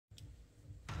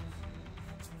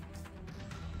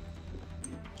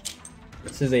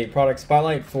This is a product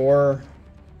spotlight for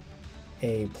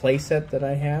a playset that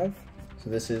I have. So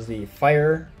this is the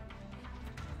fire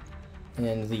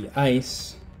and the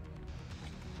ice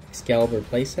Xcalibur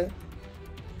playset.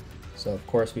 So of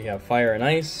course we have fire and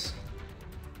ice.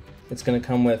 It's going to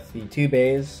come with the 2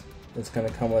 bays. It's going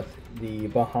to come with the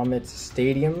Bahamut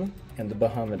Stadium and the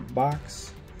Bahamut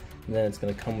box. And then it's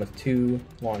going to come with 2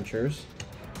 launchers.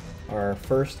 Our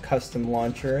first custom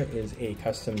launcher is a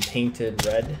custom painted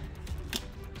red.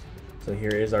 So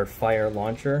here is our fire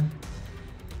launcher.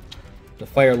 The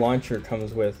fire launcher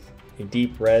comes with a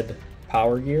deep red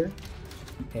power gear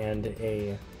and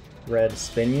a red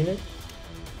spin unit.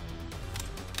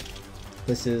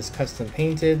 This is custom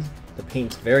painted. The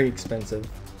paint's very expensive.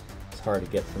 It's hard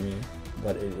to get for me,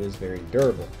 but it is very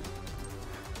durable.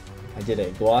 I did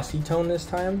a glossy tone this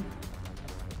time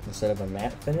instead of a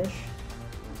matte finish.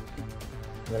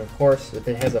 And then of course, if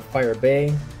it has a fire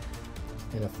bay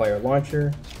and a fire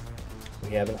launcher,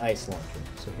 we have an ice launcher.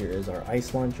 So here is our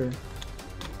ice launcher.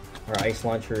 Our ice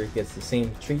launcher gets the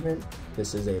same treatment.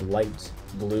 This is a light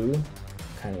blue,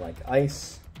 kind of like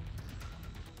ice.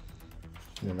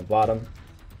 And then the bottom,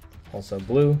 also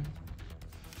blue.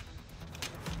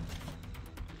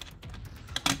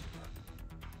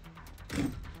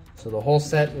 So the whole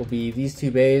set will be these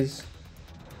 2 bays,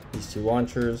 these 2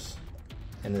 launchers,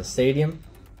 and the stadium.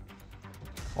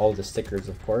 All the stickers,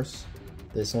 of course.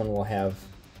 This one will have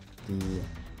the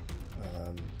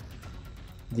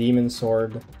demon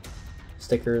sword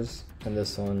stickers, and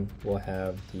this one will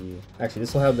have the, actually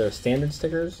this will have their standard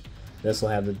stickers. This will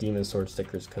have the demon sword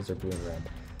stickers because they're blue and red.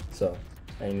 So,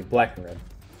 I mean black and red.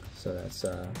 So that's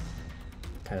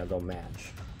kind of they'll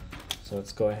match. So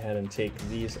let's go ahead and take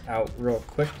these out real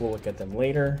quick. We'll look at them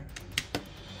later.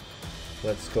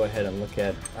 Let's go ahead and look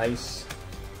at ice.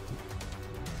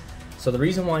 So the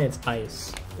reason why it's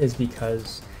ice is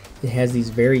because it has these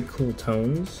very cool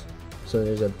tones. So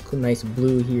there's a nice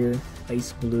blue here,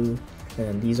 ice blue,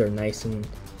 and these are nice and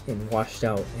washed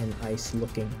out and ice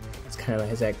looking. It's kind of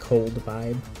has that cold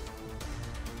vibe.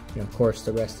 And of course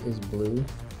the rest is blue,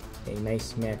 a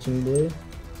nice matching blue.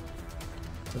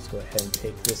 Let's go ahead and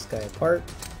take this guy apart.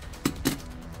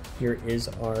 Here is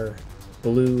our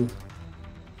blue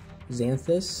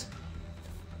Xanthus.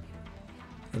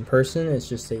 In person, it's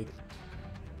just a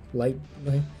light,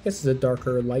 I guess it's a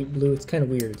darker light blue. It's kind of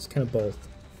weird, it's kind of both.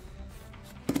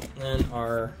 And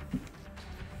our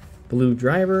blue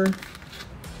driver.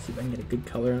 Let's see if I can get a good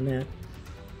color on that.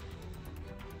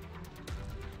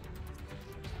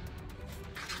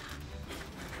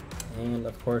 And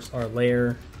of course our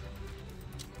layer,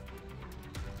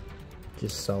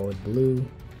 just solid blue.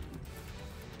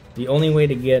 The only way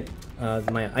to get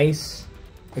my ice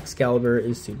Xcalibur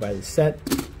is to buy the set.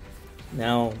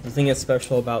 Now the thing that's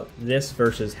special about this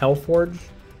versus Hellforge,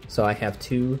 so I have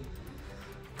 2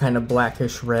 kind of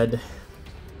blackish red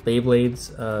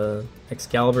Beyblades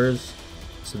Xcaliburs.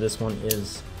 So this one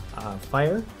is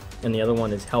fire and the other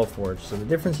one is Hellforge. So the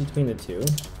difference between the 2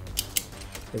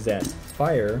 is that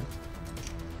fire,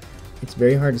 it's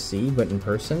very hard to see, but in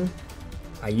person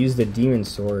I use the demon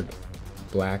sword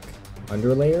black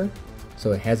underlayer,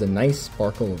 so it has a nice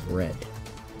sparkle of red.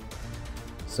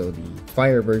 So the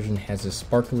fire version has a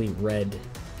sparkly red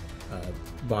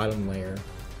bottom layer,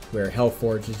 where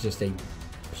Hellforge is just a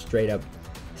straight up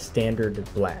standard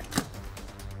black.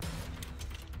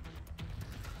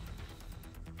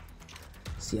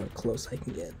 See how close I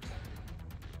can get.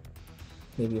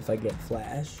 Maybe if I get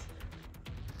flash.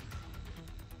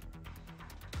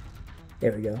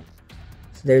 There we go.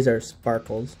 So there's our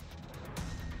sparkles.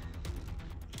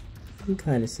 You can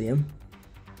kind of see them.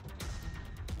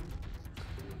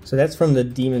 So that's from the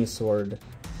demon sword.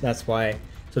 That's why.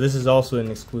 So this is also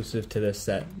an exclusive to this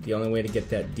set. The only way to get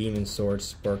that demon sword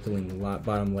sparkling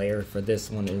bottom layer for this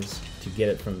one is to get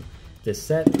it from this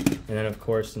set. And then of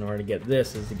course, in order to get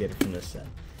this is to get it from this set.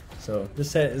 So this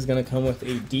set is going to come with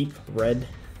a deep red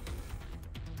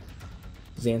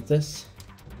Xanthus.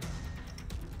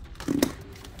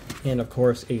 And of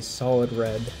course a solid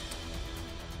red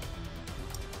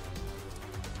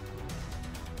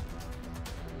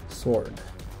sword.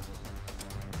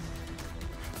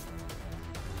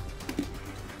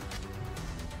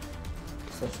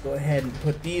 So let's go ahead and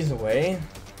put these away.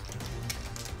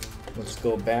 Let's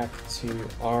go back to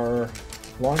our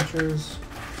launchers.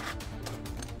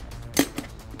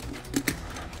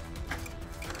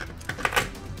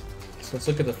 So let's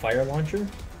look at the fire launcher.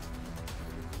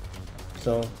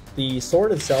 So the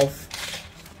sword itself,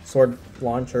 sword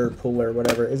launcher, puller,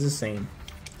 whatever, is the same.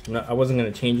 I wasn't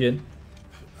going to change it.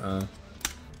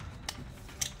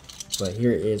 But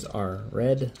here is our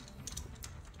red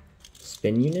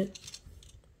spin unit.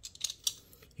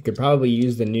 You could probably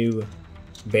use the new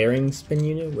bearing spin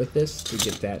unit with this to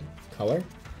get that color.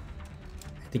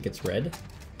 I think it's red.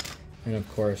 And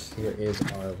of course, here is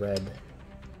our red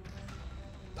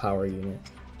power unit.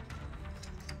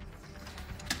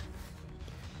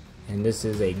 And this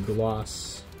is a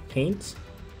gloss paint,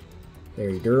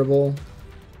 very durable,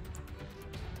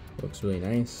 looks really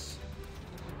nice.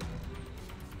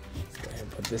 Let's go ahead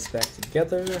and put this back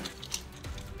together.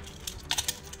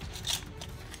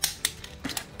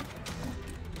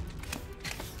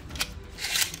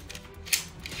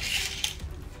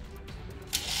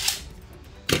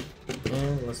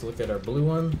 And let's look at our blue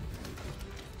one,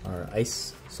 our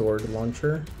ice sword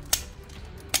launcher.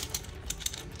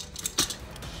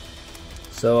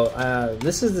 So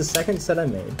this is the second set I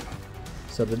made.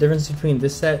 So the difference between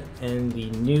this set and the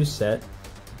new set,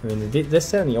 this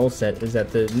set and the old set, is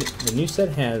that the new set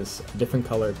has a different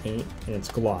color paint and it's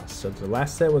gloss. So the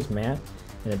last set was matte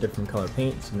and a different color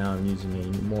paint, so now I'm using a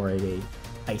more of a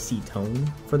icy tone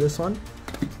for this one.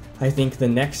 I think the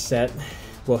next set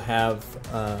will have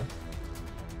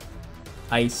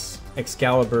Ice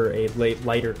Xcalibur, a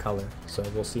lighter color, so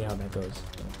we'll see how that goes.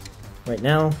 Right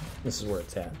now, this is where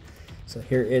it's at. So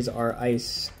here is our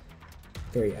ice,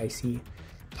 very icy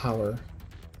power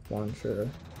launcher.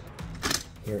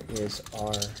 Here is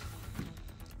our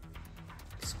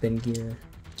spin gear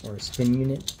or spin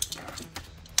unit.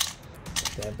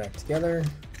 Put that back together.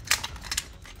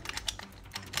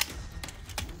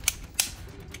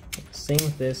 Same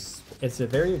with this. It's a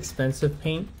very expensive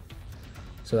paint,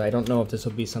 so I don't know if this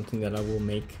will be something that I will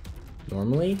make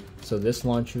normally. So this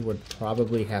launcher would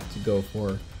probably have to go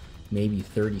for maybe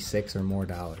 $36 or more.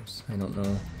 I don't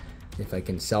know if I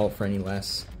can sell it for any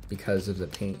less because of the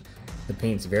paint. The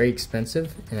paint's very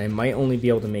expensive, and I might only be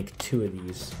able to make 2 of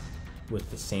these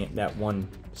with the that one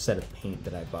set of paint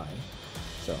that I buy.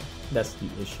 So that's the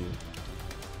issue,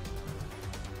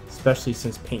 especially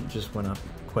since paint just went up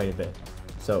quite a bit.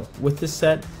 So with this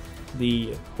set,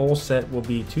 the whole set will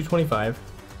be $225.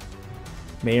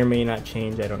 May or may not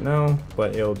change, I don't know,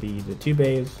 but it'll be the 2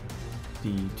 bays,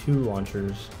 the 2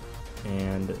 launchers,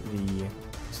 and the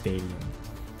stadium.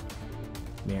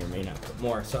 May or may not put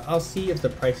more. So I'll see if the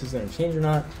price is going to change or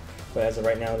not, but as of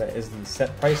right now, that is the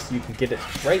set price. You can get it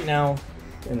right now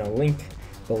in a link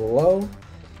below.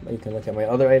 You can look at my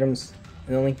other items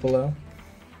in the link below.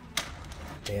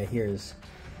 Yeah, here's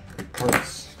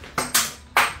parts.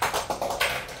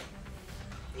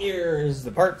 Here's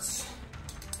the parts.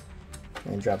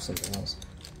 And drop something else.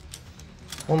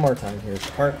 One more time, here's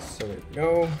the parts. So there we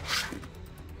go.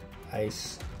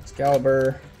 Ice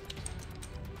Xcalibur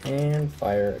and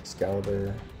Fire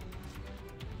Xcalibur,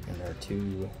 and our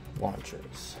 2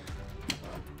 launchers.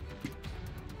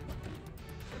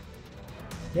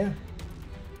 Yeah,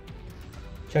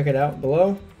 check it out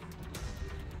below.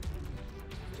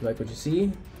 If you like what you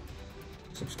see,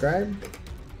 subscribe,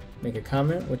 make a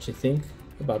comment what you think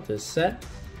about this set,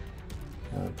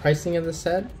 pricing of the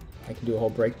set. I can do a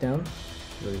whole breakdown.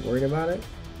 Really worried about it.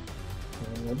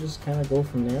 And we'll just kind of go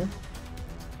from there.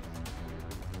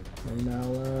 And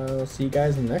I'll see you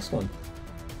guys in the next one.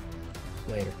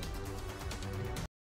 Later.